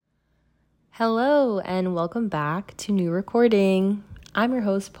Hello, and welcome back to New Recording. I'm your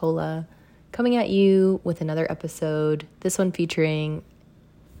host, Pola, coming at you with another episode, this one featuring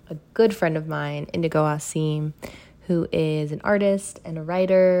a good friend of mine, Indigo Asim, who is an artist and a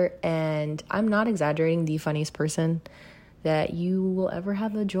writer, and I'm not exaggerating, the funniest person that you will ever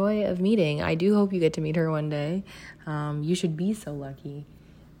have the joy of meeting. I do hope you get to meet her one day. You should be so lucky.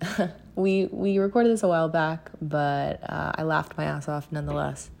 We recorded this a while back, but I laughed my ass off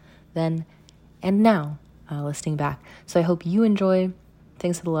nonetheless. Then and now, listening back. So I hope you enjoy.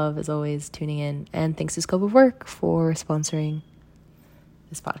 Thanks for the love, as always, tuning in. And thanks to Scope of Work for sponsoring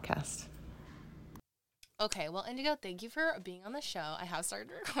this podcast. Okay, well, Indigo, thank you for being on the show. I have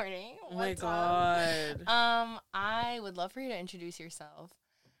started recording. Oh my God. I would love for you to introduce yourself.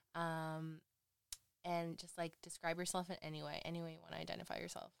 And just describe yourself in any way you want to identify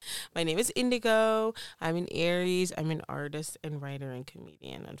yourself. My name is Indigo. I'm an Aries. I'm an artist and writer and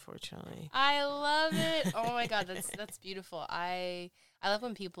comedian, unfortunately. I love it. Oh my God, that's beautiful. I love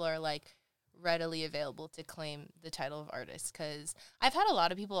when people are readily available to claim the title of artist, because I've had a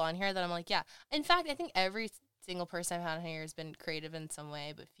lot of people on here that I'm like, yeah. In fact, I think every single person I've had on here has been creative in some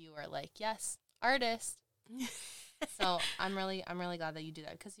way, but few are like, yes, artist. So I'm really glad that you do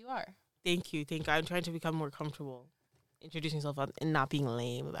that, because you are. Thank you. I'm trying to become more comfortable introducing myself and not being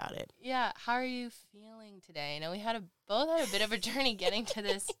lame about it. Yeah. How are you feeling today? I know we both had a bit of a journey getting to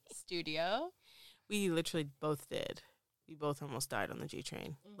this studio. We literally both did. We both almost died on the G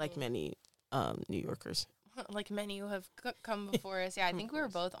train, like many New Yorkers. Like many who have come before us. Yeah, I think we were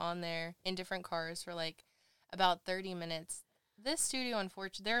both on there in different cars for about 30 minutes. This studio,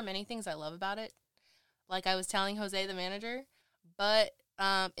 unfortunately, there are many things I love about it. Like I was telling Jose, the manager, but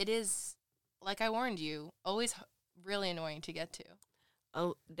it is, like I warned you, always really annoying to get to.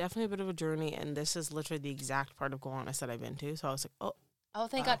 Oh, definitely a bit of a journey, and this is literally the exact part of Gowanus that I've been to. So I was like, oh,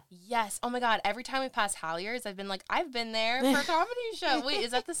 thank God. Yes. Oh, my God. Every time we pass Halyards, I've been like, I've been there for a comedy show. Wait,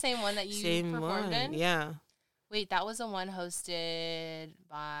 is that the same one that you performed in? Yeah. Wait, that was the one hosted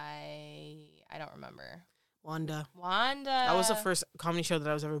by, I don't remember. Wanda. That was the first comedy show that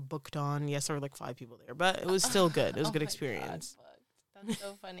I was ever booked on. Yes, there were 5 people there, but it was still good. It was a good experience. God, that's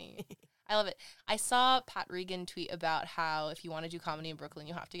so funny. I love it. I saw Pat Regan tweet about how if you want to do comedy in Brooklyn,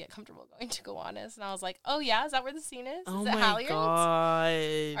 you have to get comfortable going to Gowanus. And I was like, oh, yeah? Is that where the scene is? Oh, is it my Halyards?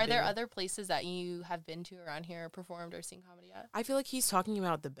 God. Are there other places that you have been to around here, performed, or seen comedy at? I feel like he's talking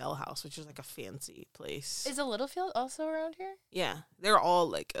about the Bell House, which is a fancy place. Is the Littlefield also around here? Yeah. They're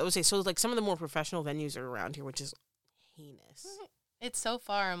all I would say, so some of the more professional venues are around here, which is heinous. It's so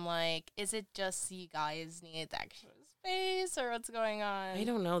far. I'm like, is it just you guys need the extra space, or what's going on? I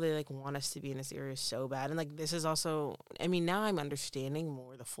don't know. They want us to be in this area so bad. And this is also, I mean, now I'm understanding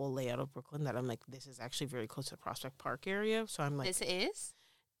more the full layout of Brooklyn, that I'm like, this is actually very close to the Prospect Park area. So I'm like, this is?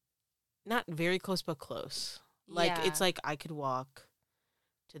 Not very close, but close. It's I could walk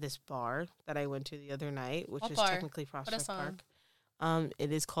to this bar that I went to the other night, which is technically Prospect Park.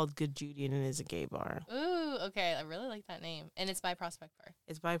 It is called Good Judy, and it is a gay bar. Ooh, okay. I really like that name. And it's by Prospect Park.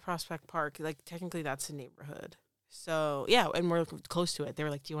 It's by Prospect Park. Technically, that's the neighborhood. So, yeah, and we're close to it. They were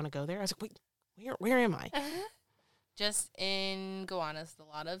like, do you want to go there? I was like, wait, where am I? Just in Gowanus, a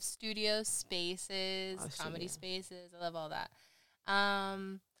lot of studio spaces, comedy spaces. I love all that.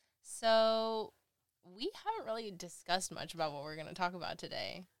 So we haven't really discussed much about what we're going to talk about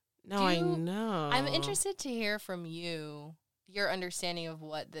today. No, I know. I'm interested to hear from you your understanding of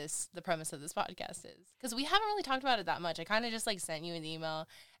what the premise of this podcast is, because we haven't really talked about it that much. I kind of just sent you an email,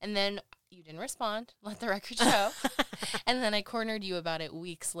 and then you didn't respond. Let the record show. And then I cornered you about it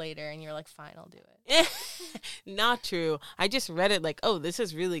weeks later, and you're like, fine, I'll do it. Not true. I just read it oh, this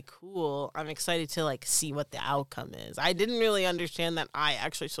is really cool. I'm excited to see what the outcome is. I didn't really understand that I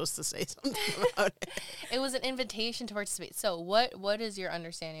actually supposed to say something about it. It was an invitation to participate. So what is your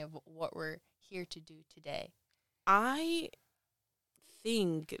understanding of what we're here to do today? I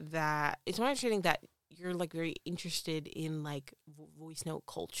think that it's my understanding that you're very interested in voice note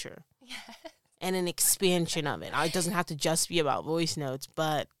culture. Yes. And an expansion of it. It doesn't have to just be about voice notes,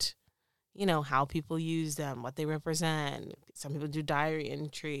 but how people use them, what they represent. Some people do diary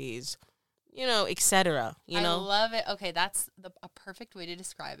entries, etc. I love it. Okay, that's a perfect way to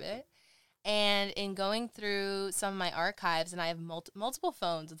describe it. And in going through some of my archives, and I have multiple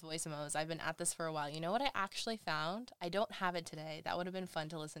phones with voice memos, I've been at this for a while. You know what I actually found? I don't have it today. That would have been fun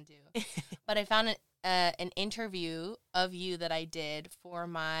to listen to. But I found an interview of you that I did for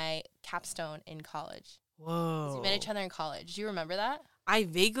my capstone in college. Whoa. We met each other in college. Do you remember that? I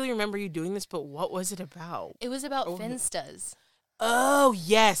vaguely remember you doing this, but what was it about? It was about Finstas. Oh,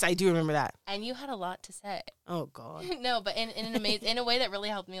 yes, I do remember that. And you had a lot to say. Oh, God. No, but in a way that really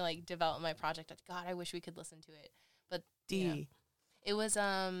helped me, like, develop my project. God, I wish we could listen to it. But, it was,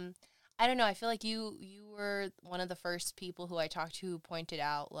 I don't know, I feel like you were one of the first people who I talked to who pointed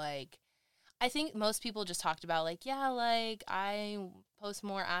out, like, I think most people just talked about, like, yeah, like, I post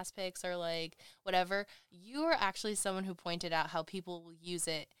more ass pics or, like, whatever. You were actually someone who pointed out how people will use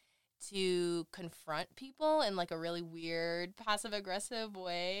it to confront people in, like, a really weird passive-aggressive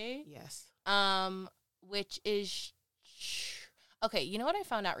way. Yes. Which is... Okay, you know what I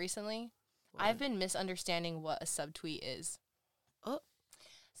found out recently? What? I've been misunderstanding what a subtweet is. Oh.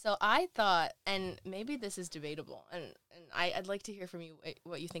 So I thought, and maybe this is debatable, and I'd like to hear from you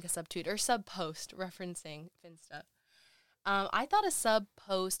what you think a subtweet or subpost referencing Finsta. I thought a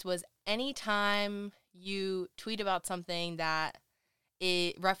subpost was any time you tweet about something that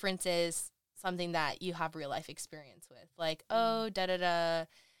it references something that you have real life experience with. Like, oh, da-da-da,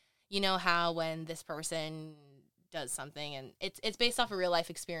 you know how when this person does something, and it's based off a real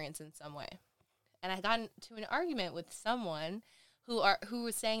life experience in some way. And I got into an argument with someone who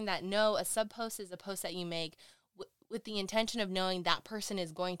was saying that, no, a subpost is a post that you make with the intention of knowing that person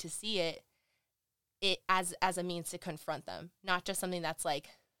is going to see it as a means to confront them, not just something that's, like,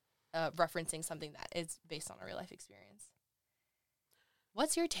 referencing something that is based on a real life experience.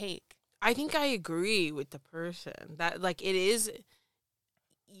 What's your take? I think I agree with the person that, like, it is,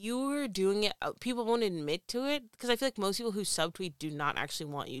 you're doing it, people won't admit to it, because I feel like most people who subtweet do not actually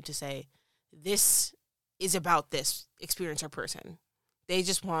want you to say, this is about this experience or person. They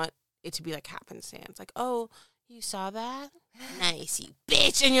just want it to be, like, happenstance. Like, oh, you saw that? Nice, you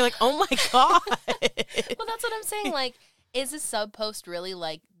bitch. And you're like, oh, my God. Well, that's what I'm saying. Like, is a sub post really,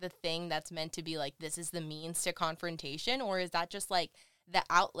 like, the thing that's meant to be, like, this is the means to confrontation? Or is that just, like, the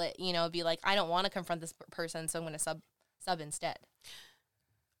outlet, you know, be like, I don't want to confront this person, so I'm going to sub instead?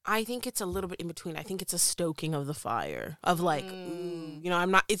 I think it's a little bit in between. I think it's a stoking of the fire of, like, ooh, you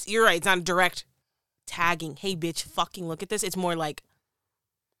know, you're right. It's not direct tagging. Hey, bitch, fucking look at this. It's more like,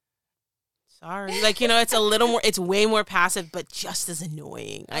 sorry. Like, you know, it's a little more, it's way more passive, but just as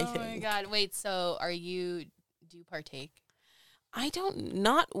annoying, I think. Oh my God. Wait, so do you partake? I don't,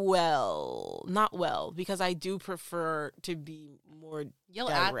 not well, because I do prefer to be more You'll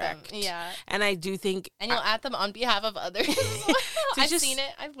direct. At them, yeah. And I do think... And you'll at them on behalf of others. I've seen it.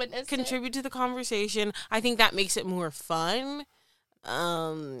 I've witnessed contribute to the conversation. I think that makes it more fun.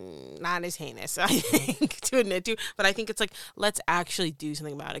 Not as heinous, I think, to admit to. But I think it's like, let's actually do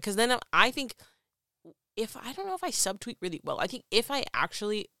something about it. Because then I think... I don't know if I subtweet really well. I think if I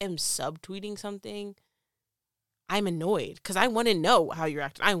actually am subtweeting something... I'm annoyed because I want to know how you're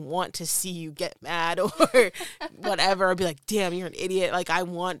acting. I want to see you get mad or whatever. I'll be like, damn, you're an idiot. Like, I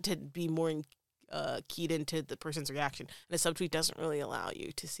want to be more keyed into the person's reaction. And a subtweet doesn't really allow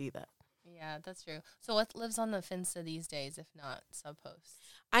you to see that. Yeah, that's true. So what lives on the Finsta these days, if not subposts?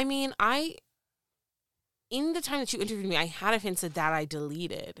 I mean, in the time that you interviewed me, I had a Finsta that I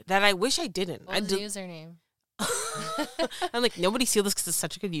deleted that I wish I didn't. What was the username? I'm like, nobody steal this because it's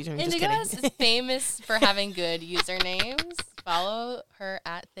such a good username. Indigo is famous for having good usernames. Follow her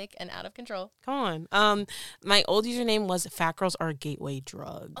at Thick and Out of Control. Come on. My old username was Fat Girls Are a Gateway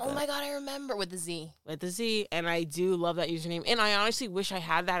Drug. Oh my God, I remember, with the Z. With the Z, and I do love that username. And I honestly wish I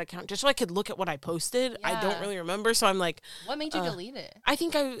had that account just so I could look at what I posted. Yeah. I don't really remember, so I'm like... What made you delete it? I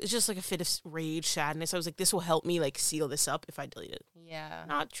think I was just like a fit of rage, sadness. I was like, this will help me like seal this up if I delete it. Yeah.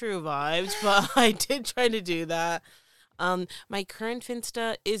 Not true vibes, but I did try to do that. My current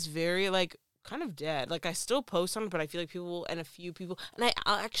Finsta is very like kind of dead. Like, I still post on it, but I feel like people and a few people, and I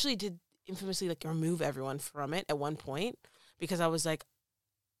actually did infamously like remove everyone from it at one point because I was like,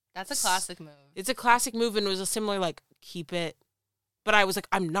 that's a classic move. It's a classic move, and it was a similar like keep it, but I was like,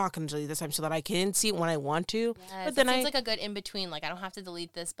 I'm not going to delete this time so that I can see it when I want to. Yes, but then it seems like a good in between. Like, I don't have to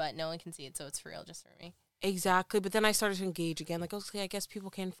delete this, but no one can see it, so it's for real, just for me. Exactly, but then I started to engage again. Like, okay, I guess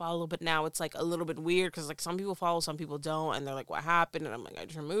people can follow, but now it's like a little bit weird because like some people follow, some people don't, and they're like, "What happened?" And I'm like, "I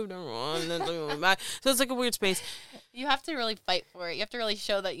just removed everyone." And then went back. So it's like a weird space. You have to really fight for it. You have to really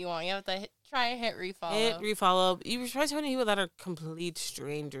show that you want. You have to try and hit refollow. You try so many people that are complete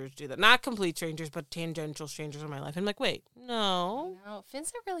strangers do that. Not complete strangers, but tangential strangers in my life. I'm like, wait, no.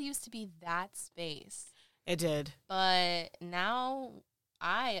 Finsta really used to be that space. It did, but now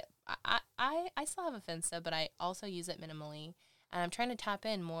I still have a Finsta, but I also use it minimally, and I'm trying to tap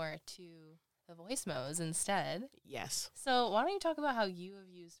in more to the voice memos instead. Yes. So why don't you talk about how you have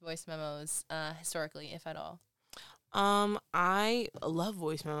used voice memos historically, if at all? I love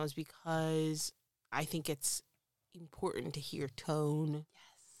voice memos because I think it's important to hear tone.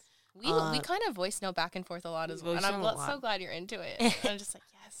 We kind of voice note back and forth a lot as well. And I'm so glad you're into it. I'm just like,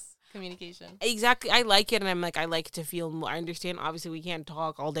 yes, communication. Exactly. I like it. And I'm like, I like to feel more. I understand. Obviously, we can't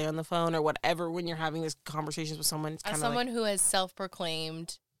talk all day on the phone or whatever when you're having this conversations with someone. It's as someone who has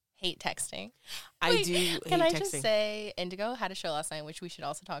self-proclaimed hate texting. I do hate texting. Can I just say, Indigo had a show last night, which we should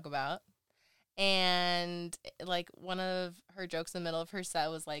also talk about. And like one of her jokes in the middle of her set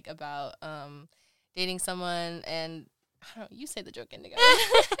was like about dating someone, and I don't know, you say the joke, Indigo.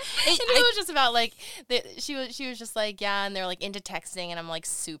 It was just about like she was just like, yeah, and they're like into texting, and I'm like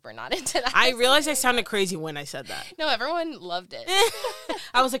super not into that. I realized I sounded crazy when I said that. No, everyone loved it.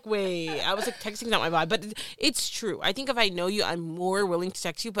 I was like, wait, texting's not my vibe, but it's true. I think if I know you, I'm more willing to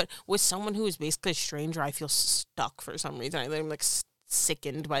text you, but with someone who is basically a stranger, I feel stuck for some reason. I'm like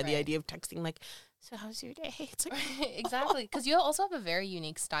sickened by the idea of texting, like, so how's your day? It's like, exactly, because you also have a very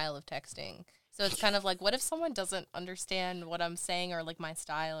unique style of texting. So it's kind of like, what if someone doesn't understand what I'm saying or like my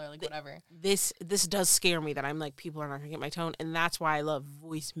style or like whatever? This does scare me that I'm like, people are not gonna get my tone, and that's why I love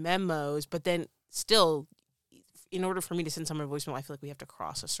voice memos. But then still, in order for me to send someone a voice memo, I feel like we have to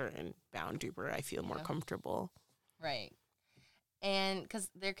cross a certain boundary where I feel more comfortable. Right. And because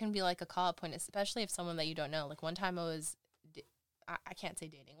there can be like a call-up point, especially if someone that you don't know. Like one time I can't say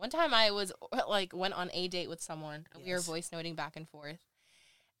dating. One time I was like went on a date with someone. Yes. We were voice noting back and forth.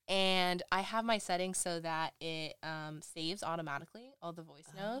 And I have my settings so that it saves automatically all the voice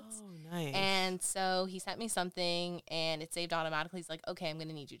notes. Oh, nice. And so he sent me something, and it saved automatically. He's like, okay, I'm going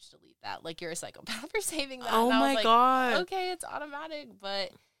to need you to delete that. Like, you're a psychopath for saving that. Oh, my God. Okay, it's automatic,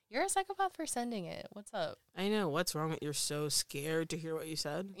 but you're a psychopath for sending it. What's up? I know. What's wrong? You're so scared to hear what you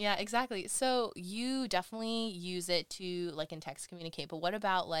said. Yeah, exactly. So you definitely use it to, like, in text communicate. But what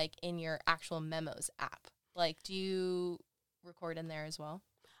about, like, in your actual Memos app? Like, do you record in there as well?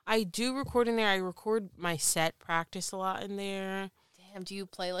 I do record in there. I record my set practice a lot in there. Damn, do you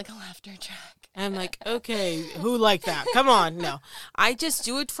play like a laughter track? I'm like, okay, who liked that? Come on. No, I just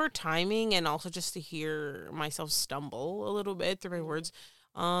do it for timing and also just to hear myself stumble a little bit through my words.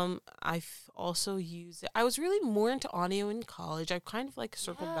 I've also used it. I was really more into audio in college. I've kind of like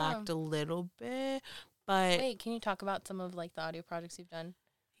circled back a little bit, but wait, can you talk about some of like the audio projects you've done?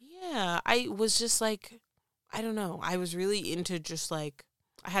 Yeah, I was just like, I don't know. I was really into just like,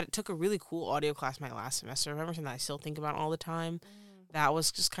 took a really cool audio class my last semester. I remember something that I still think about all the time. That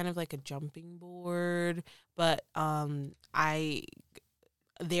was just kind of like a jumping board. But I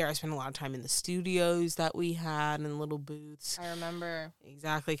spent a lot of time in the studios that we had and little booths. I remember.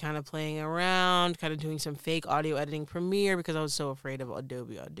 Exactly, kind of playing around, kind of doing some fake audio editing Premiere because I was so afraid of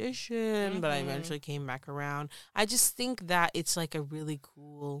Adobe Audition. But I eventually came back around. I just think that it's like a really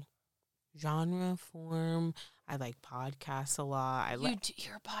cool genre form. I like podcasts a lot.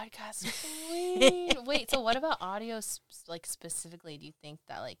 Your podcast queen. Wait, so what about audio like specifically do you think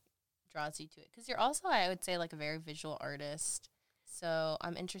that like draws you to it? Because you're also, I would say, like a very visual artist. So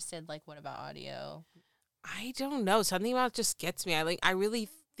I'm interested, like, what about audio? I don't know. Something about it just gets me. I really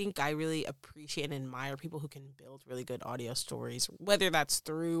think I really appreciate and admire people who can build really good audio stories, whether that's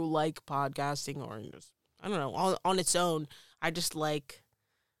through like podcasting or just, I don't know, on its own. I just like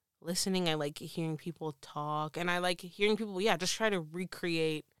listening. I like hearing people talk, and I like hearing people, just try to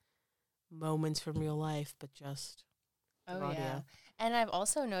recreate moments from real life, but just audio. Yeah. And I've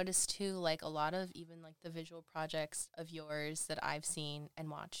also noticed too, like a lot of even like the visual projects of yours that I've seen and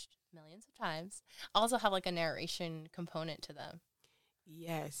watched millions of times also have like a narration component to them.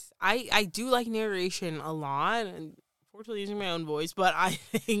 Yes, I do like narration a lot, and fortunately using my own voice, but I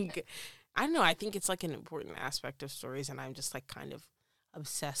think, I don't know, I think it's like an important aspect of stories, and I'm just like kind of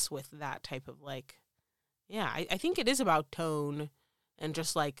obsessed with that type of like, I think it is about tone and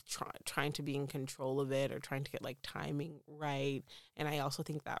just like trying to be in control of it or trying to get like timing right. And I also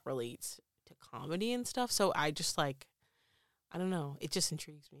think that relates to comedy and stuff. So I just like, I don't know, it just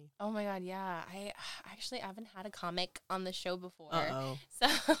intrigues me. Oh my God, yeah. I haven't had a comic on the show before. Uh-oh. So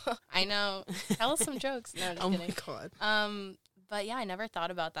I know. Tell us some jokes. No, just kidding. My God. But yeah, I never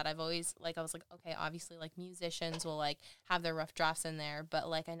thought about that. I've always, like, I was like, okay, obviously, like, musicians will, like, have their rough drafts in there. But,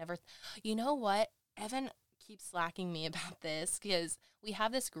 like, I never, you know what? Evan keeps slacking me about this because we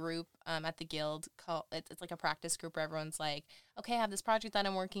have this group at the Guild called, it's like a practice group where everyone's like, okay, I have this project that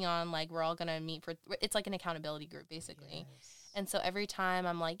I'm working on. Like, we're all going to meet for, it's like an accountability group, basically. Yes. And so every time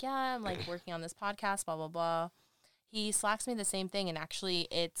I'm like, I'm, like, working on this podcast, blah, blah, blah. He slacks me the same thing. And actually,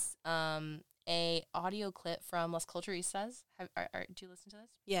 it's, a audio clip from Las Culturistas. Do you listen to this?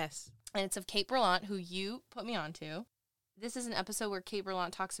 Yes. And it's of Kate Berlant, who you put me on to. This is an episode where Kate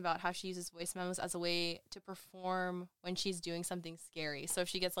Berlant talks about how she uses voice memos as a way to perform when she's doing something scary. So if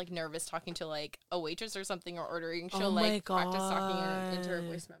she gets, like, nervous talking to, like, a waitress or something or ordering, she'll, like, practice talking into her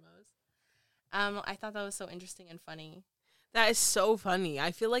voice memos. I thought that was so interesting and funny. That is so funny.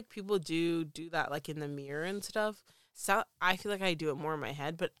 I feel like people do that, like, in the mirror and stuff. So I feel like I do it more in my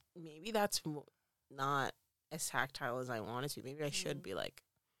head, but maybe that's not as tactile as I want it to. Maybe I should be, like,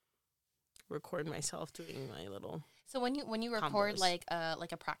 recording myself doing my little. So when you record, like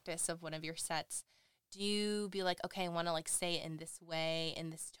a practice of one of your sets, do you be like, okay, I want to, like, say it in this way, in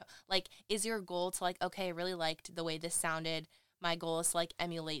this tone? Like, is your goal to, like, okay, I really liked the way this sounded. My goal is to, like,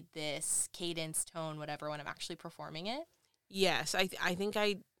 emulate this cadence, tone, whatever, when I'm actually performing it? Yes, I think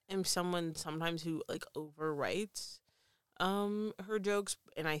I am someone sometimes who, like, overwrites her jokes,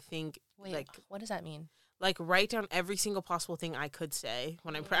 and I think, wait, like, what does that mean? Like, write down every single possible thing I could say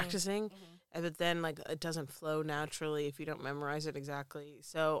when I'm practicing, but then, like, it doesn't flow naturally if you don't memorize it exactly.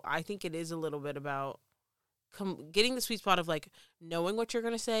 So I think it is a little bit about getting the sweet spot of, like, knowing what you're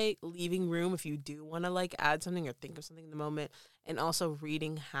going to say, leaving room if you do want to, like, add something or think of something in the moment, and also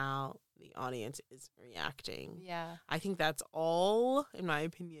reading how the audience is reacting. Yeah. I think that's all, in my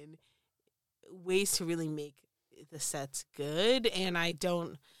opinion, ways to really make the sets good. And I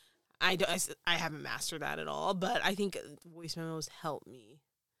haven't mastered that at all, but I think voice memos help me.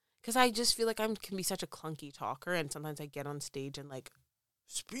 Because I just feel like I can be such a clunky talker, and sometimes I get on stage and, like,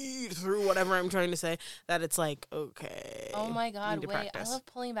 speed through whatever I'm trying to say, that it's like, okay. Oh my God, wait, I love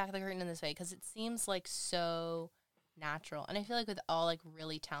pulling back the curtain in this way because it seems, like, so natural. And I feel like with all, like,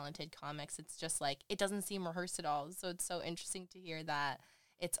 really talented comics, it's just, like, it doesn't seem rehearsed at all. So it's so interesting to hear that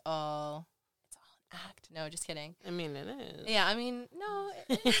it's all an act. No, just kidding. I mean, it is. Yeah, I mean, no,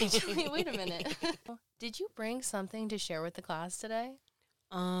 actually, wait a minute. Did you bring something to share with the class today?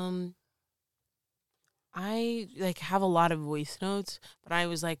 I, like, have a lot of voice notes, but I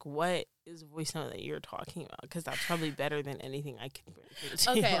was like, what is a voice note that you're talking about? Because that's probably better than anything I can bring to the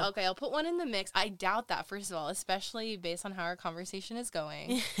table. Okay, I'll put one in the mix. I doubt that, first of all, especially based on how our conversation is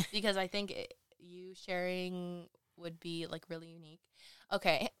going, because I think you sharing would be, like, really unique.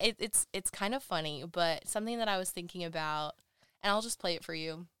 Okay, it's kind of funny, but something that I was thinking about, and I'll just play it for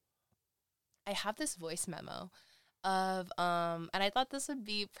you. I have this voice memo of and I thought this would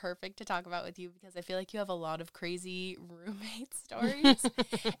be perfect to talk about with you because I feel like you have a lot of crazy roommate stories.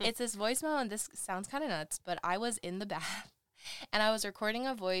 It's this voice memo, and this sounds kind of nuts, but I was in the bath and I was recording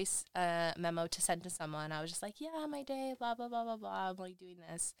a voice memo to send to someone. I was just like, yeah, my day, blah blah blah blah blah, I'm like doing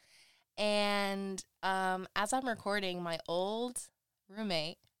this. And as I'm recording, my old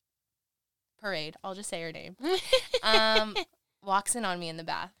roommate, Parade, I'll just say her name, walks in on me in the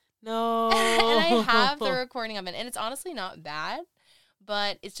bath. No. And I have the recording of it, and it's honestly not bad,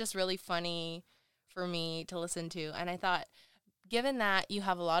 but it's just really funny for me to listen to. And I thought, given that you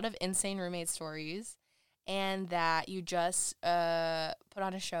have a lot of insane roommate stories and that you just put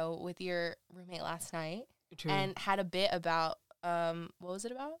on a show with your roommate last night and had a bit about, what was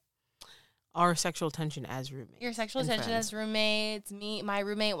it about? Our sexual tension as roommates. Your sexual tension as roommates, my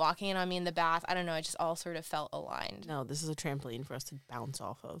roommate walking in on me in the bath. I don't know. It just all sort of felt aligned. No, this is a trampoline for us to bounce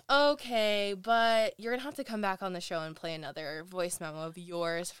off of. Okay, but you're going to have to come back on the show and play another voice memo of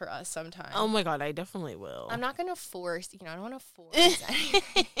yours for us sometime. Oh my God, I definitely will. I'm not going to force, I don't want to force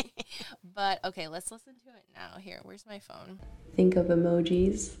anything. But, okay, let's listen to it now. Here, where's my phone? Think of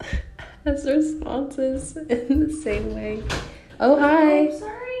emojis as responses in the same way. Oh, hi. Oh,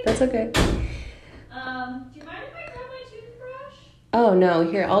 sorry. That's okay. Do you mind if I grab my toothbrush? Oh, no.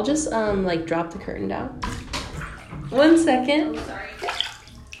 Here, I'll just, drop the curtain down. 1 second. Oh, sorry.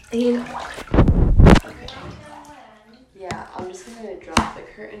 Okay. Yeah, I'm just gonna drop the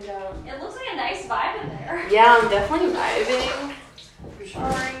curtain down. It looks like a nice vibe in there. Yeah, I'm definitely vibing. For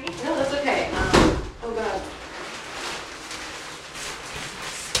sure. Sorry. No, that's okay. Oh,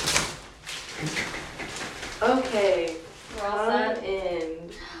 God. Okay. We're all set. Come in.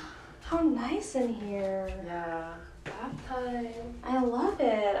 How nice in here. Yeah. Bath time. I love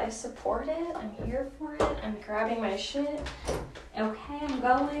it. I support it. I'm here for it. I'm grabbing my shit. Okay, I'm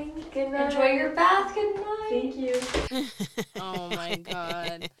going. Good night. Enjoy your bath. Good night. Thank you. Oh my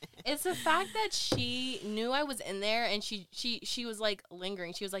God. It's the fact that she knew I was in there and she was like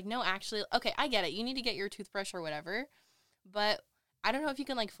lingering. She was like, no, actually, okay, I get it. You need to get your toothbrush or whatever. But I don't know if you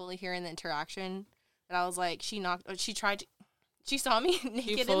can like fully hear in the interaction that I was like, she saw me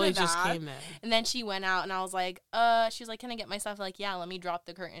naked in the bath, just came in. and then she went out, and I was like, she was like, can I get my stuff? Like, yeah, let me drop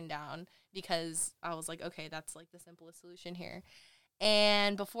the curtain down, because I was like, okay, that's like the simplest solution here.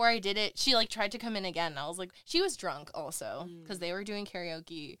 And before I did it, she like tried to come in again, and I was like, she was drunk also, because they were doing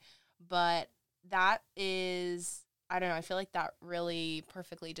karaoke, but that is, I don't know, I feel like that really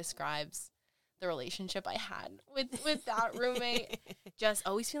perfectly describes the relationship I had with that roommate. Just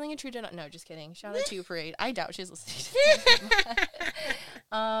always feeling intruded on. No, just kidding. Shout out to you, Parade. I doubt she's listening to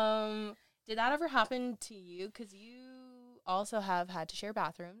this. Did that ever happen to you? Because you also have had to share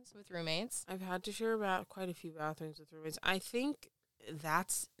bathrooms with roommates. I've had to share quite a few bathrooms with roommates. I think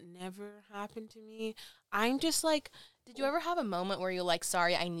that's never happened to me. I'm just like... Did you ever have a moment where you're like,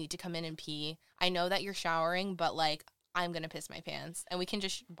 sorry, I need to come in and pee? I know that you're showering, but, like, I'm going to piss my pants. And we can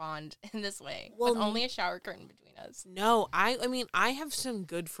just bond in this way with only a shower curtain between us. No, I mean, I have some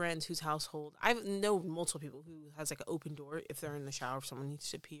good friends whose household... I know multiple people who has, like, an open door if they're in the shower, if someone needs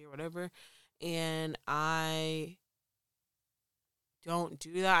to pee or whatever. And I don't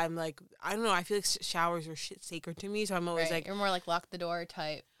do that. I'm like, I don't know. I feel like showers are sacred to me. So I'm always like... You're more like lock the door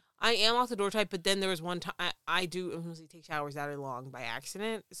type. I am off the door type, but then there was one time I do mostly take showers that long by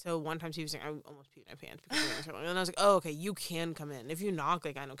accident. So one time she was like, I almost peed my pants because it was so long. And I was like, oh, okay, you can come in. If you knock,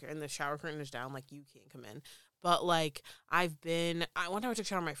 like, I don't care. And the shower curtain is down, like, you can't come in. But, like, one time I took a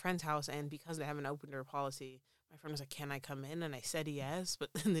shower at my friend's house, and because they have an open door policy, my friend was like, can I come in? And I said yes, but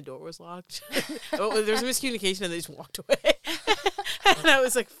then the door was locked. There was a miscommunication, and they just walked away. And I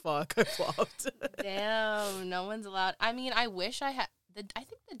was like, fuck, I flopped. Damn, no one's allowed. I mean, I wish I had... I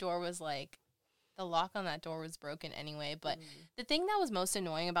think the door was like, the lock on that door was broken anyway. But the thing that was most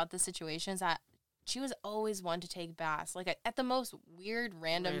annoying about this situation is that she was always one to take baths. Like at the most weird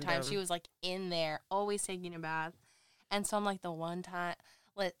random time, she was like in there, always taking a bath. And so I'm like, the one time,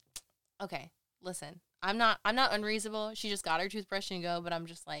 okay, listen, I'm not unreasonable. She just got her toothbrush and go, but I'm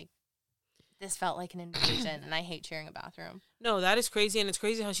just like, this felt like an invasion, and I hate sharing a bathroom. No, that is crazy, and it's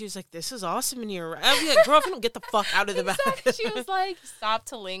crazy how she was like, this is awesome in here. I'd be like, girl, if you don't get the fuck out of the bath. She was like, stop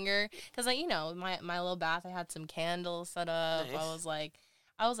to linger. Because, like, you know, my little bath, I had some candles set up. Nice.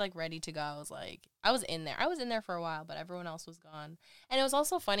 I was like, ready to go. I was in there. I was in there for a while, but everyone else was gone. And it was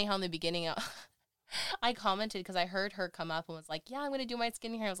also funny how in the beginning, I commented because I heard her come up and was like, yeah, I'm going to do my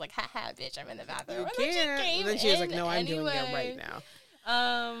skincare. I was like, haha, bitch, I'm in the bathroom. And then she was like, no, I'm doing it right now.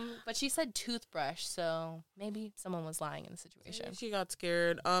 But she said toothbrush, so maybe someone was lying in the situation. She got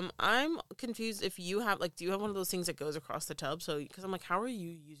scared. I'm confused if you have, like, do you have one of those things that goes across the tub? So, because I'm like, how are you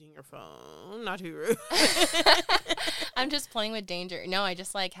using your phone? Not too rude. I'm just playing with danger. No, I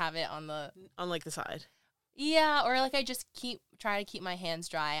just, like, have it on like, the side. Yeah, or, like, I just try to keep my hands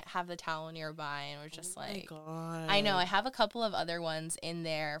dry, have the towel nearby, and we're just like, oh my God. I know, I have a couple of other ones in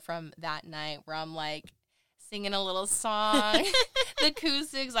there from that night where I'm, like, singing a little song. The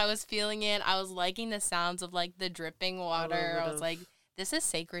acoustics, I was feeling it. I was liking the sounds of, like, the dripping water. I was like, this is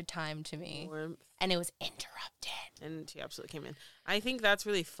sacred time to me. Warmth. And it was interrupted. And she absolutely came in. I think that's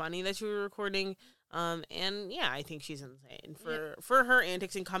really funny that you were recording. And, yeah, I think she's insane for her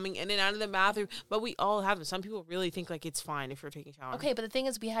antics and coming in and out of the bathroom. But we all have them. Some people really think, like, it's fine if you're taking a shower. Okay, but the thing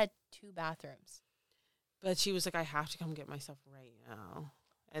is, we had 2 bathrooms. But she was like, I have to come get my stuff right now.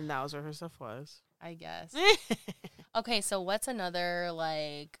 And that was where her stuff was. I guess. Okay, so what's another,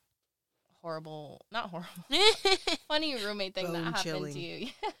 like, not horrible, funny roommate thing that happened to you?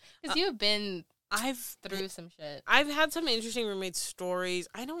 Because you've been through some shit. I've had some interesting roommate stories.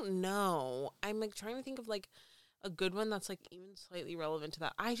 I don't know. I'm, like, trying to think of, like, a good one that's, like, even slightly relevant to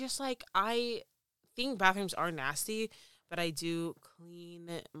that. I think bathrooms are nasty, but I do clean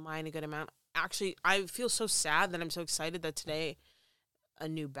mine a good amount. Actually, I feel so sad that I'm so excited that today a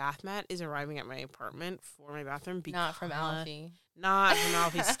new bath mat is arriving at my apartment for my bathroom. Not from Alfie. Not from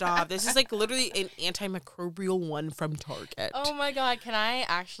Alfie. Stop. This is, like, literally an antimicrobial one from Target. Oh, my God. Can I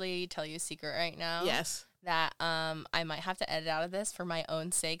actually tell you a secret right now? Yes. That I might have to edit out of this for my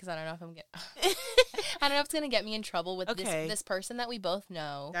own sake because I don't know if I don't know if it's going to get me in trouble with this person that we both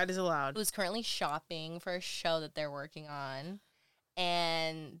know. That is allowed. Who's currently shopping for a show that they're working on.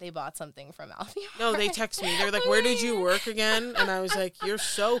 And they bought something from Alfie. No, they text me. They're like, where did you work again? And I was like, you're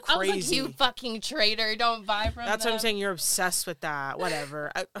so crazy. I was like, you fucking traitor. Don't buy from That's them. what I'm saying. You're obsessed with that. Whatever.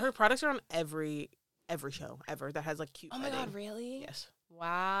 Her products are on every show ever that has, like, cute lighting. God, really? Yes.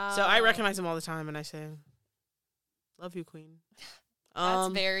 Wow. So I recognize them all the time, and I say, love you, queen.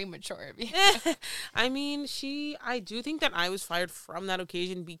 That's very mature of you. I mean, I do think that I was fired from that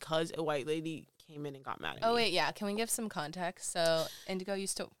occasion because a white lady came in and got mad at me. Oh, wait, yeah. Can we give some context? So, Indigo, you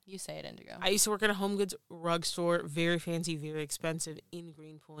say it, Indigo. I used to work at a home goods rug store, very fancy, very expensive in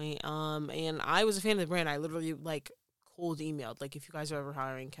Greenpoint. And I was a fan of the brand. I literally, like, cold emailed, like, if you guys are ever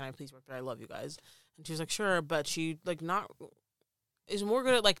hiring, can I please work there? I love you guys. And she was like, sure. But she, like, is more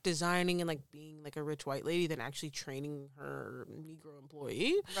good at, like, designing and, like, being, like, a rich white lady than actually training her Negro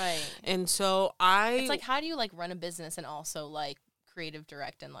employee. Right. And so it's like, how do you, like, run a business and also, like, creative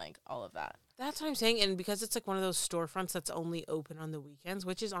direct and, like, all of that? That's what I'm saying. And because it's, like, one of those storefronts that's only open on the weekends,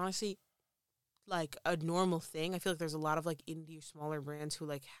 which is honestly, like, a normal thing. I feel like there's a lot of, like, indie smaller brands who,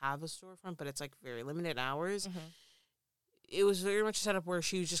 like, have a storefront, but it's, like, very limited hours. Mm-hmm. it was very much a setup where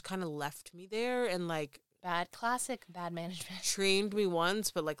she just kind of left me there and like bad management. Trained me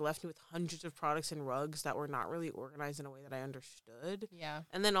once, but like left me with hundreds of products and rugs that were not really organized in a way that I understood. Yeah.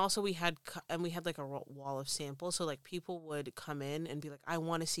 And then also we had like a wall of samples, so like people would come in and be like, I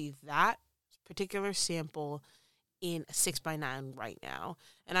want to see that particular sample in a 6x9 right now.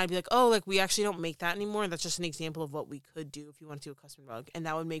 And I'd be like, oh, like we actually don't make that anymore. That's just an example of what we could do if you want to do a custom rug. And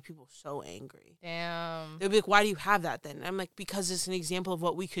that would make people so angry. Damn. They'd be like, why do you have that then? And I'm like, because it's an example of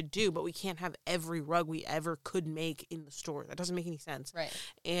what we could do, but we can't have every rug we ever could make in the store. That doesn't make any sense. Right.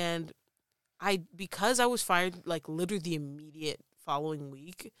 And because I was fired like literally the immediate following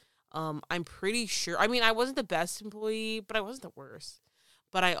week, I'm pretty sure, I mean, I wasn't the best employee, but I wasn't the worst.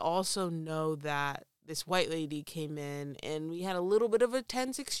 But I also know that this white lady came in and we had a little bit of a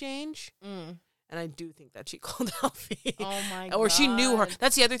tense exchange. And I do think that she called Alfie. Oh my God. Or she knew her.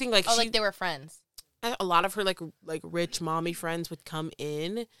 That's the other thing. Like, like they were friends. A lot of her like rich mommy friends would come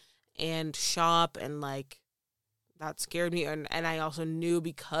in and shop, and like that scared me. And I also knew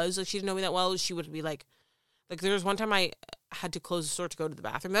because like, she didn't know me that well, she would be like there was one time I had to close the store to go to the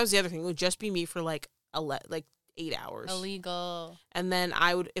bathroom. That was the other thing. It would just be me for like 8 hours. Illegal. And then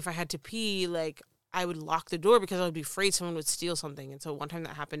I would, if I had to pee, like I would lock the door because I would be afraid someone would steal something. And so one time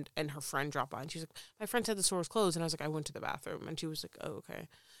that happened and her friend dropped by and she was like, my friend said the store was closed. And I was like, I went to the bathroom. And she was like, oh, okay.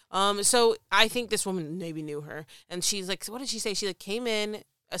 So I think this woman maybe knew her. And she's like, so what did she say? She like came in,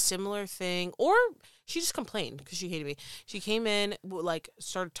 a similar thing, or she just complained because she hated me. She came in, like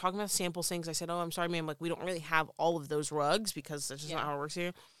started talking about sample things. I said, oh, I'm sorry, ma'am. Like we don't really have all of those rugs because that's just not how it works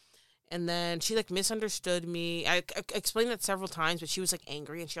here. And then she, like, misunderstood me. I explained that several times, but she was, like,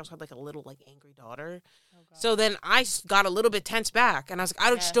 angry. And she also had, like, a little, like, angry daughter. Oh, so then I got a little bit tense back. And I was like,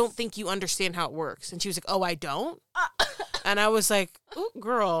 I just don't think you understand how it works. And she was like, oh, I don't? And I was like, ooh,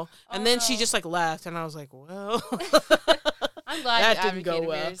 girl. And then she just, like, left. And I was like, well. I'm glad you advocated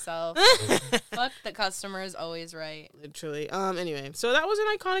for yourself. Fuck, the customer is always right. Literally. Anyway, so that was an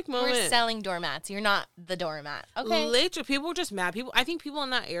iconic moment. We're selling doormats. You're not the doormat. Okay. Literally, people were just mad. I think people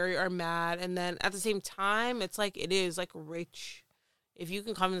in that area are mad. And then at the same time, it's like, it is like rich. If you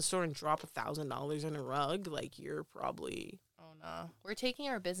can come in the store and drop $1,000 on a rug, like you're probably... Oh, no. We're taking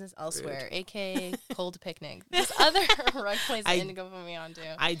our business elsewhere, a.k.a. Cold Picnic. This other rug place that Indigo put me on, too.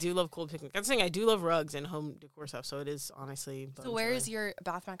 I do love Cold Picnic. That's the thing. I do love rugs and home decor stuff, so it is honestly... So where is your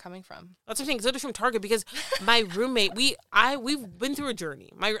bath mat coming from? That's the thing. It's literally from Target because my roommate, we've been through a journey.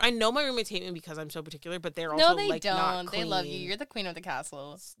 I know my roommates hate me because I'm so particular, but they're also, like, not clean. They love you. You're the queen of the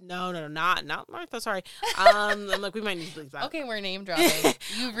castle. No, not Martha. Sorry. I'm like, we might need to leave that. Okay, we're name dropping.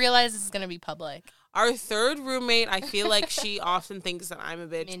 You realize this is going to be public. Our third roommate, I feel like she often thinks that I'm a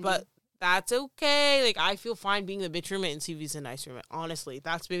bitch, Mindy. but that's okay. Like, I feel fine being the bitch roommate and CV's a nice roommate. Honestly,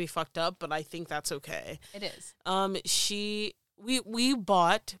 that's maybe fucked up, but I think that's okay. It is. We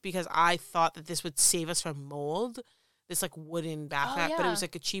bought, because I thought that this would save us from mold, this, like, wooden bath mat, but it was,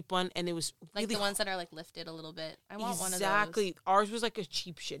 like, a cheap one, and it was really... Like the ones that are, like, lifted a little bit. I want one of those. Exactly. Ours was, like, a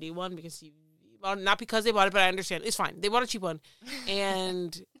cheap, shitty one, because well, not because they bought it, but I understand. It's fine. They bought a cheap one,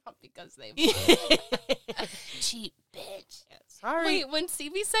 and... Not because they bought it. Cheap bitch. Yeah, sorry. Wait, when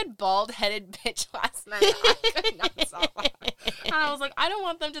CV said bald-headed bitch last night, I could not stop laughing. And I was like, I don't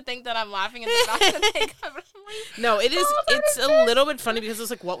want them to think that I'm laughing at the fact that they got like, no, it is. It's a little bit funny because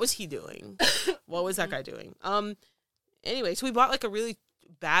it's like, what was he doing? What was that guy doing? Anyway, so we bought like a really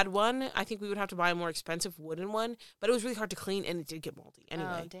bad one. I think we would have to buy a more expensive wooden one, but it was really hard to clean and it did get moldy.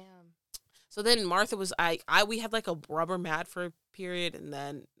 Anyway. Oh, damn. So then Martha was, we had like a rubber mat for a period, and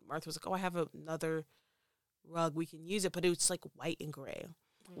then Martha was like, oh, I have another rug, we can use it, but it was like white and gray,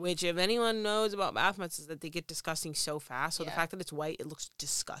 which if anyone knows about bath mats is that they get disgusting so fast. So the fact that it's white, it looks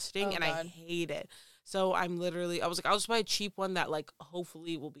disgusting, and I hate it. So I was like, I'll just buy a cheap one that like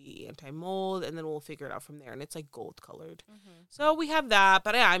hopefully will be anti-mold, and then we'll figure it out from there. And it's like gold colored. Mm-hmm. So we have that,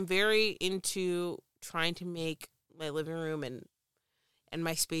 but yeah, I'm very into trying to make my living room and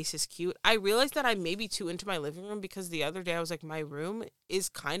my space is cute. I realized that I may be too into my living room because the other day I was like, my room is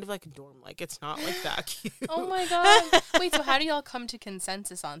kind of like a dorm. Like, it's not like that cute. Oh my God. Wait, so how do y'all come to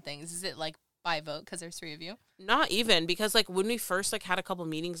consensus on things? Is it like by vote because there's 3 of you? Not even, because like when we first like had a couple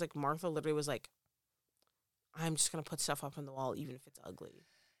meetings, like Martha literally was like, I'm just going to put stuff up on the wall even if it's ugly.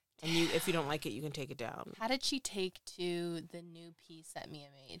 And if you don't like it, you can take it down. How did she take to the new piece that Mia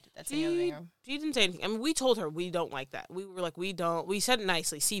made? That's in your living room. She didn't say anything. I mean, we told her we don't like that. We were like, we don't. We said it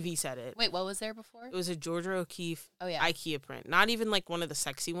nicely. CV said it. Wait, what was there before? It was a Georgia O'Keeffe IKEA print. Not even like one of the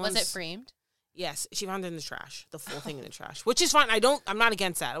sexy ones. Was it framed? Yes. She found it in the trash. The full thing in the trash. Which is fine. I'm not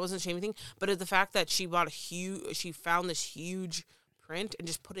against that. I wasn't saying anything. But the fact that she found this huge print and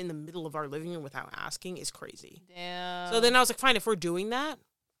just put it in the middle of our living room without asking is crazy. Damn. So then I was like, fine, if we're doing that,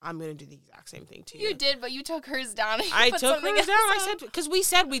 I'm going to do the exact same thing too. You did, but you took hers down. I took hers down. I said, because we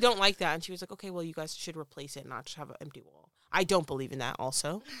said we don't like that. And she was like, okay, well, you guys should replace it, not just have an empty wall. I don't believe in that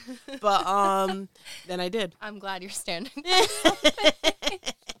also. But then I did. I'm glad you're standing.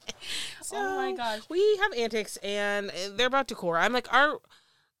 So, oh my gosh. We have antics and they're about decor. I'm like, our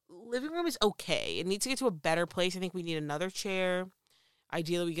living room is okay. It needs to get to a better place. I think we need another chair.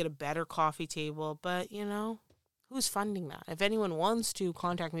 Ideally, we get a better coffee table. But, you know, who's funding that? If anyone wants to,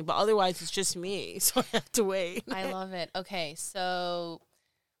 contact me. But otherwise, it's just me. So I have to wait. I love it. Okay, so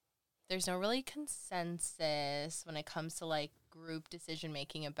there's no really consensus when it comes to, like, group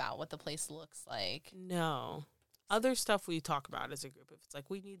decision-making about what the place looks like. No. Other stuff we talk about as a group. If it's like,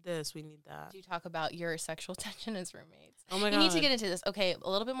 we need this, we need that. Do you talk about your sexual tension as roommates? Oh, my God. You need to get into this. Okay, a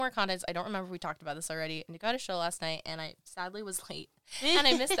little bit more context. I don't remember if we talked about this already. And I got a show last night, and I sadly was late. And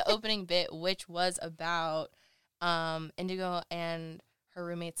I missed the opening bit, which was about Indigo and her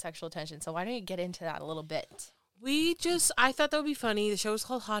roommate's sexual tension. So why don't you get into that a little bit? I thought that would be funny. The show is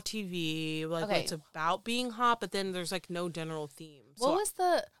called Hot TV. Like, okay. It's about being hot, but then there's, like, no general theme. What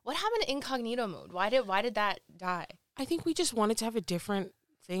happened to incognito mode? Why did that die? I think we just wanted to have a different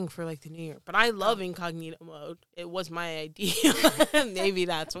thing for, like, the new year. But I love incognito mode. It was my idea. Maybe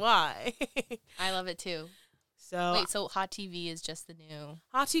that's why. I love it, too. So Hot TV is just the new...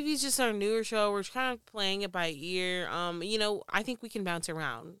 Hot TV is just our newer show. We're kind of playing it by ear. You know, I think we can bounce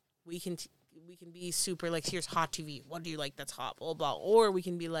around. We can be super, like, here's Hot TV. What do you like that's hot? Blah, blah. Or we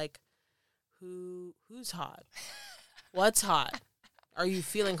can be like, who's hot? What's hot? Are you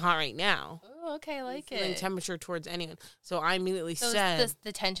feeling hot right now? Oh, okay, I like it. Feeling temperature towards anyone. So I immediately said...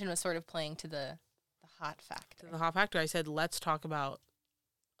 the tension was sort of playing to the hot factor. The hot factor. I said, let's talk about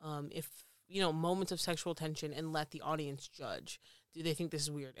if, you know, moments of sexual tension and let the audience judge. Do they think this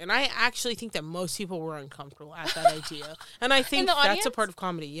is weird? And I actually think that most people were uncomfortable at that idea. And I think that's a part of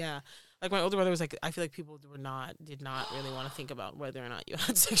comedy, yeah. Like, my older brother was like, I feel like people did not really want to think about whether or not you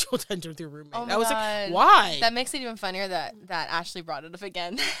had sexual tension with your roommate. Oh my I was God. like, why? That makes it even funnier that Ashley brought it up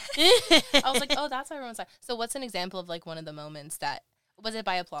again. I was like, oh, that's why everyone's like. So what's an example of, like, one of the moments that, was it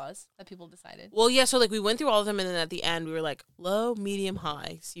by applause that people decided? Well, yeah, so, like, we went through all of them, and then at the end, we were like, low, medium,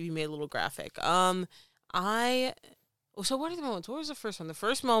 high. See, we made a little graphic. So what are the moments? What was the first one? The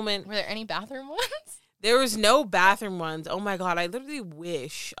first moment. Were there any bathroom ones? There was no bathroom ones. Oh, my God. I literally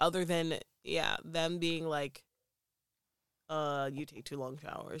wish, other than, yeah, them being like, you take too long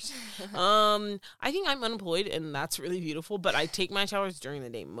showers. I think I'm unemployed, and that's really beautiful, but I take my showers during the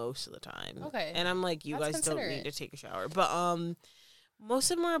day most of the time. Okay. And I'm like, you That's guys don't need to take a shower. But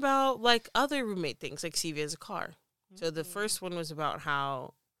most of them are about, like, other roommate things, like Sevia has a car. Mm-hmm. So the first one was about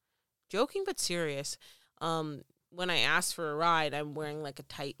how, joking but serious, when I asked for a ride, I'm wearing, like, a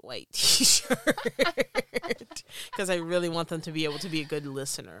tight white T-shirt because I really want them to be able to be a good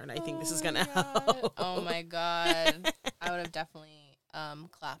listener, and I think this is going to help. Oh, my God. I would have definitely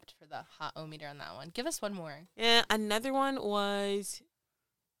clapped for the hot-o-meter on that one. Give us one more. Yeah, another one was...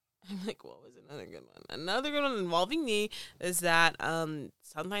 I'm like, what was another good one? Another good one involving me is that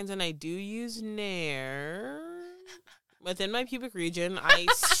sometimes when I do use Nair... within my pubic region, I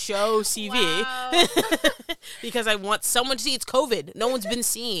show CV because I want someone to see. It's COVID. No one's been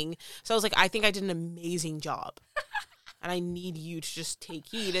seeing. So I was like, I think I did an amazing job. And I need you to just take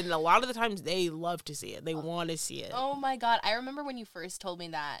heed. And a lot of the times they love to see it. They want to see it. Oh, my God. I remember when you first told me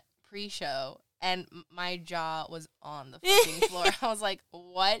that pre-show and my jaw was on the fucking floor. I was like,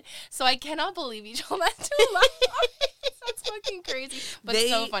 what? So I cannot believe you told that to a That's fucking crazy. But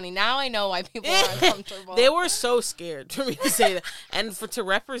so funny. Now I know why people are uncomfortable. They were so scared for me to say that. And to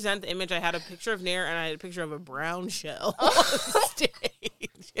represent the image, I had a picture of Nair and I had a picture of a brown shell on stage.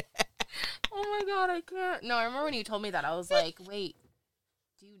 Oh my God, I can't. No, I remember when you told me that. I was like, wait,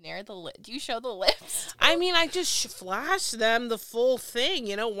 do you Nair the lip? Do you show the lips? I mean, I just flash them the full thing,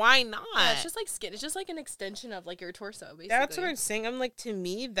 you know? Why not? Yeah, it's just like skin. It's just like an extension of, like, your torso, basically. That's what I'm saying. I'm like, to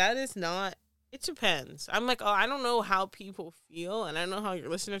me, that is not... It depends. I'm like, I don't know how people feel, and I don't know how your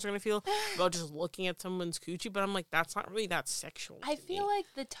listeners are going to feel about just looking at someone's coochie, but I'm like, that's not really that sexual. I feel like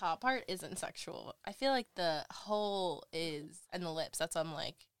the top part isn't sexual. I feel like the hole is, and the lips, that's what I'm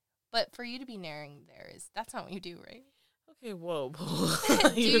like. But for you to be Nairing that's not what you do, right? Okay, whoa.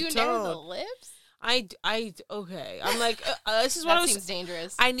 Do you Nair the lips? Okay. I'm like, this is what that seems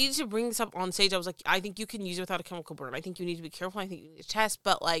dangerous. I needed to bring this up on stage. I was like, I think you can use it without a chemical burn. I think you need to be careful. I think you need to test,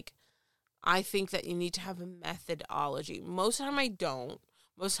 but, like, I think that you need to have a methodology. Most of the time I don't.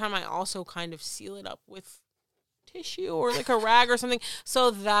 Most of the time I also kind of seal it up with tissue or, like, a rag or something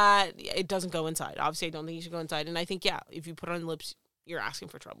so that it doesn't go inside. Obviously, I don't think you should go inside. And I think, yeah, if you put it on the lips, you're asking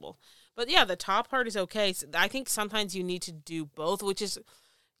for trouble. But yeah, the top part is okay. So I think sometimes you need to do both, which is,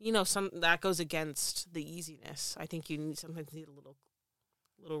 some that goes against the easiness. I think you sometimes need a little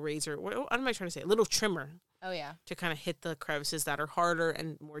razor. What am I trying to say? A little trimmer. Oh, yeah. To kind of hit the crevices that are harder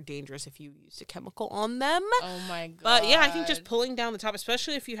and more dangerous if you use a chemical on them. Oh, my God. But, yeah, I think just pulling down the top,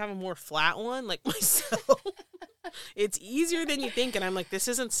 especially if you have a more flat one, like myself, it's easier than you think. And I'm like, this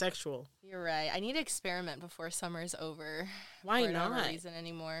isn't sexual. You're right. I need to experiment before summer's over. Why for not? For no reason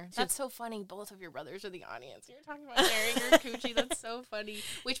anymore. That's so funny. Both of your brothers are the audience. You're talking about airing your coochie. That's so funny.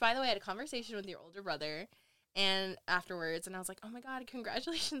 Which, by the way, I had a conversation with your older brother and afterwards, and I was like, oh, my God,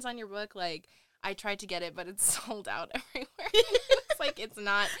 congratulations on your book. Like, I tried to get it, but it's sold out everywhere. It's like, it's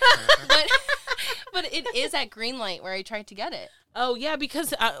not. But it is at Greenlight where I tried to get it. Oh, yeah,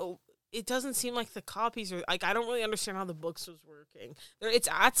 because it doesn't seem like the copies are, like, I don't really understand how the books was working. It's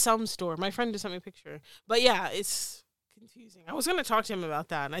at some store. My friend just sent me a picture. But, yeah, it's confusing. I was going to talk to him about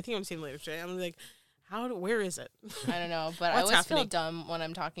that, and I think I'm going to see him later today. I'm like, where is it? I don't know, but I always feel dumb when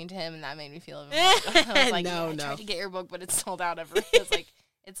I'm talking to him, and that made me feel I was like, I tried to get your book, but it's sold out everywhere. I was like,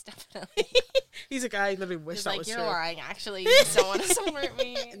 it's definitely. He's a guy I literally wish that was true. You're lying, actually. You just don't want to support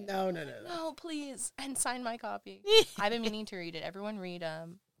me. No. No, please. And sign my copy. I've been meaning to read it. Everyone read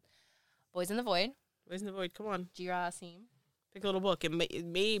Boys in the Void. Boys in the Void, come on. Jira Asim. Pick a little book. It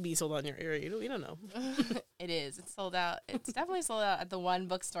may be sold out in your area. You don't know. It is. It's sold out. It's definitely sold out at the one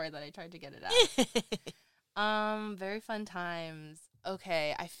bookstore that I tried to get it at. Very fun times.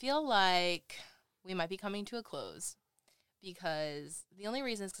 Okay, I feel like we might be coming to a close. Because the only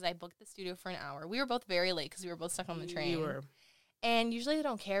reason is because I booked the studio for an hour. We were both very late because we were both stuck on the train. We were. And usually I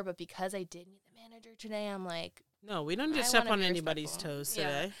don't care, but because I did meet the manager today, I'm like... No, we don't just step on anybody's toes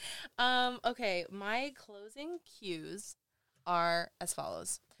today. Yeah. Okay, my closing cues are as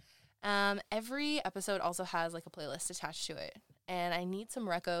follows. Every episode also has like a playlist attached to it. And I need some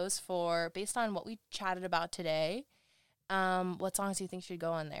recos for, based on what we chatted about today, what songs do you think should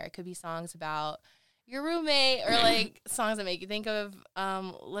go on there? It could be songs about your roommate, or like songs that make you think of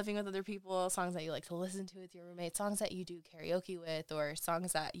living with other people, songs that you like to listen to with your roommate, songs that you do karaoke with, or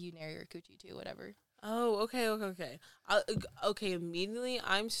songs that you narrate your coochie to, whatever. Oh, okay. Okay, immediately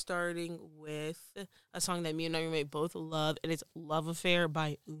I'm starting with a song that me and my roommate both love, and it's Love Affair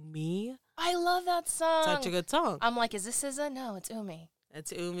by Umi. I love that song. Such a good song. I'm like, is this SZA? No, it's Umi.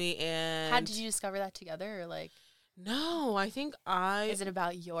 It's Umi, and... How did you discover that together, or like... No, I think Is it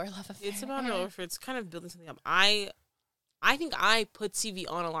about your love affair? It's about her love affair. It's kind of building something up. I think I put CV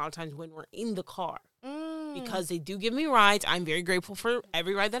on a lot of times when we're in the car. Because they do give me rides. I'm very grateful for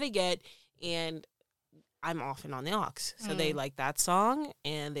every ride that I get. And I'm often on the aux. So they like that song,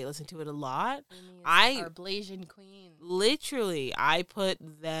 and they listen to it a lot. Our Blasian queen. Literally, I put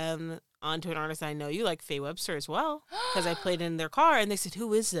them onto an artist I know. You like Faye Webster as well, because I played in their car, and they said,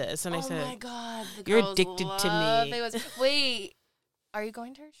 "Who is this?" And I said, "Oh my God, you're addicted to me." Wait, are you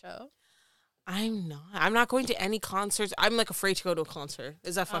going to her show? I'm not. I'm not going to any concerts. I'm like afraid to go to a concert.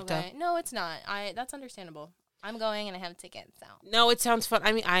 Is that fucked up? No, it's not. That's understandable. I'm going, and I have tickets. So. No, it sounds fun.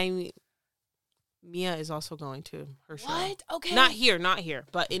 I mean, Mia is also going to her show. What? Okay. Not here,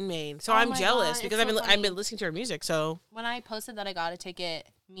 but in Maine. So I'm jealous because I've been listening to her music. So when I posted that I got a ticket,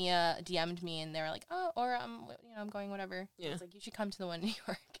 Mia DM'd me, and they were like, "Oh, or I'm going, whatever." Yeah. I was like, "You should come to the one in New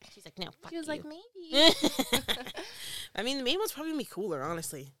York." She's like, "No, fuck She was you. like, "Maybe." I mean, the Maine one's probably gonna be cooler,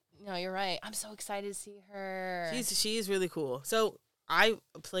 honestly. No, you're right. I'm so excited to see her. She is really cool. So I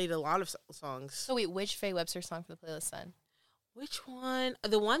played a lot of songs. So wait, which Faye Webster song for the playlist then? Which one?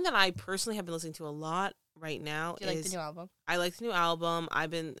 The one that I personally have been listening to a lot right now Do you like the new album? I like the new album. I've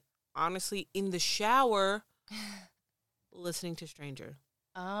been, honestly, in the shower listening to Stranger.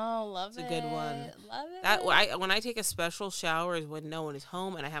 Oh, love it. It's a good one. Love it. When I take a special shower is when no one is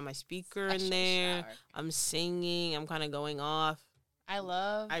home and I have my speaker in there. Shower. I'm singing. I'm kind of going off. I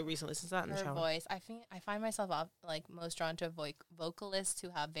recently listened to that in the shower. Her voice. I find myself most drawn to vocalists who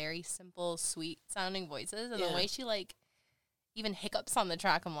have very simple, sweet sounding voices, and the way she even hiccups on the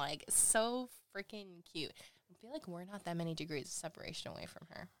track, I'm like, so freaking cute. I feel like we're not that many degrees of separation away from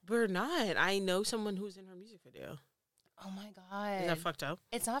her. We're not. I know someone who's in her music video. Oh my God. Is that fucked up?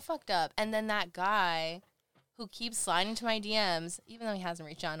 It's not fucked up. And then that guy who keeps sliding to my DMs, even though he hasn't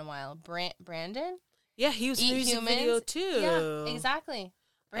reached out in a while, Brandon? Yeah, he was in the music video too. Yeah, exactly.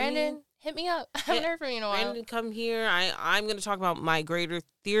 Brandon, hit me up. I haven't heard from you in a while. Brandon, come here. I'm going to talk about my greater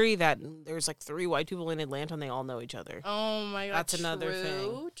theory that there's 3 white people in Atlanta and they all know each other. Oh my God. That's another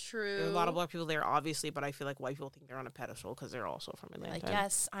thing. True. There are a lot of black people there, obviously, but I feel like white people think they're on a pedestal because they're also from Atlanta.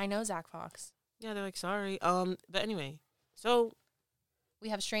 Yes, I know Zach Fox. Yeah, they're sorry. But anyway, so we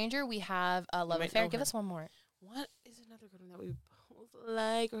have Stranger. We have Love Affair. Give us one more. What is another good one that we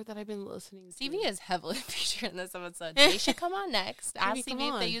like or that I've been listening to. Stevie is heavily featured in this episode. They should come on next. Ask Stevie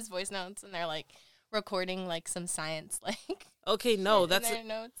if they use voice notes and they're like recording like some science like. Okay, no, that's their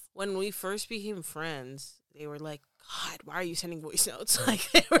notes. When we first became friends. They were like, God, why are you sending voice notes? Like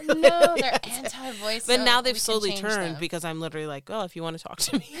they were no, they're anti-voice. But now they've slowly turned because I'm literally like, oh, if you want to talk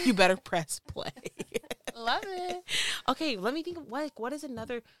to me, you better press play. Love it. Okay, let me think of what is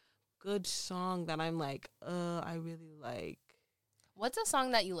another good song that I'm like, I really like. What's a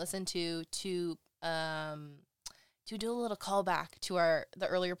song that you listen to do a little callback to the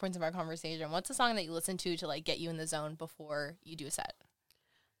earlier points of our conversation? What's a song that you listen to like get you in the zone before you do a set?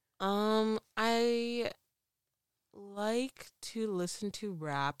 I like to listen to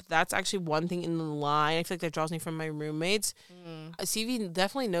rap. That's actually one thing in the line. I feel like that draws me from my roommates. CV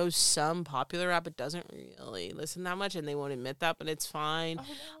definitely knows some popular rap, but doesn't really listen that much, and they won't admit that, but it's fine. Oh,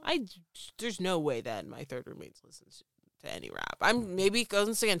 no. There's no way that my third roommates listens to any rap. I'm maybe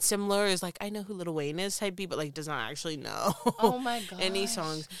goes again similar is like I know who Lil Wayne is type B, but like does not actually know oh my god any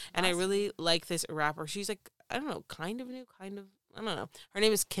songs. And I really like this rapper. She's like I don't know, kind of new, kind of I don't know. Her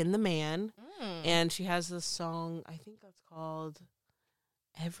name is Kin the Man, and she has this song. I think that's called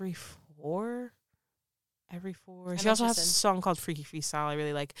Every Four. She also has a song called Freaky Freestyle. I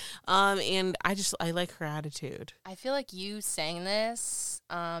really like. And I like her attitude. I feel like you saying this,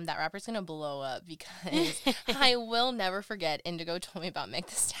 that rapper's gonna blow up because I will never forget. Indigo told me about Meg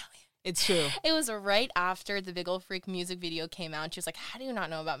Thee Stallion. It's true. It was right after the Big Ol' Freak music video came out. She was like, "How do you not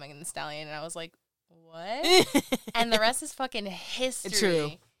know about Megan Thee Stallion?" And I was like, what? And the rest is fucking history. It's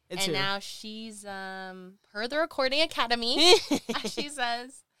true. It's true. Now she's per the Recording Academy, as she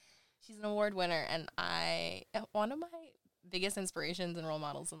says, she's an award winner, and one of my biggest inspirations and role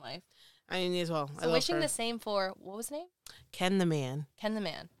models in life. I mean, as well. So I wishing love her. the same for what was his name? Ken the Man. Ken the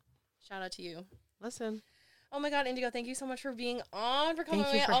Man. Shout out to you. Listen. Oh my God, Indigo! Thank you so much for being on, for coming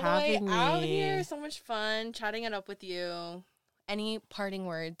all the way out here. So much fun chatting it up with you. Any parting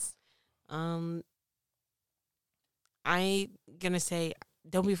words? I'm going to say,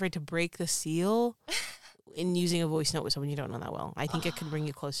 don't be afraid to break the seal in using a voice note with someone you don't know that well. I think it could bring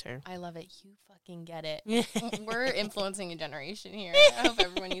you closer. I love it. You fucking get it. We're influencing a generation here. I hope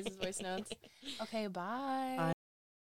everyone uses voice notes. Okay, bye.